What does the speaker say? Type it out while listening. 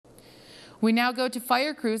We now go to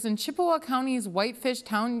fire crews in Chippewa County's Whitefish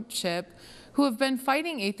Township who have been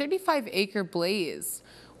fighting a 35-acre blaze.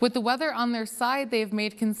 With the weather on their side, they have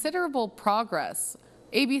made considerable progress.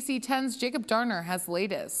 ABC 10's Jacob Darner has the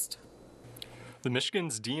latest. The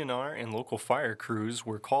Michigan's DNR and local fire crews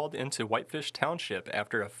were called into Whitefish Township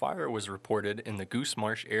after a fire was reported in the Goose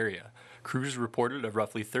Marsh area. Crews reported a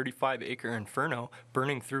roughly 35-acre inferno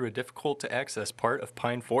burning through a difficult-to-access part of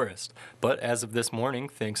pine forest. But as of this morning,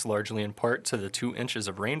 thanks largely in part to the 2 inches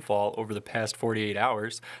of rainfall over the past 48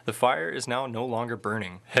 hours, the fire is now no longer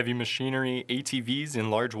burning. Heavy machinery, ATVs, and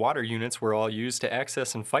large water units were all used to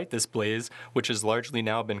access and fight this blaze, which has largely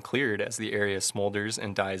now been cleared as the area smolders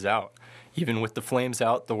and dies out. Even with the flames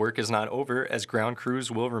out, the work is not over, as ground crews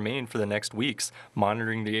will remain for the next weeks,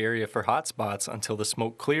 monitoring the area for hot spots until the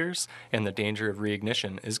smoke clears and the danger of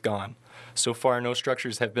reignition is gone. So far, no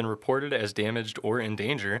structures have been reported as damaged or in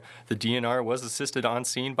danger. The DNR was assisted on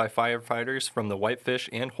scene by firefighters from the Whitefish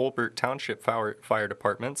and Holbert Township Fire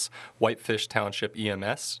Departments, Whitefish Township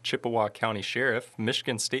EMS, Chippewa County Sheriff,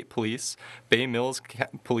 Michigan State Police, Bay Mills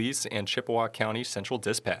Police, and Chippewa County Central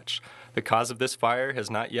Dispatch. The cause of this fire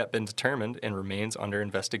has not yet been determined and remains under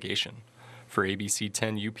investigation. For ABC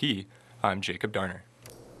 10 UP, I'm Jacob Darner.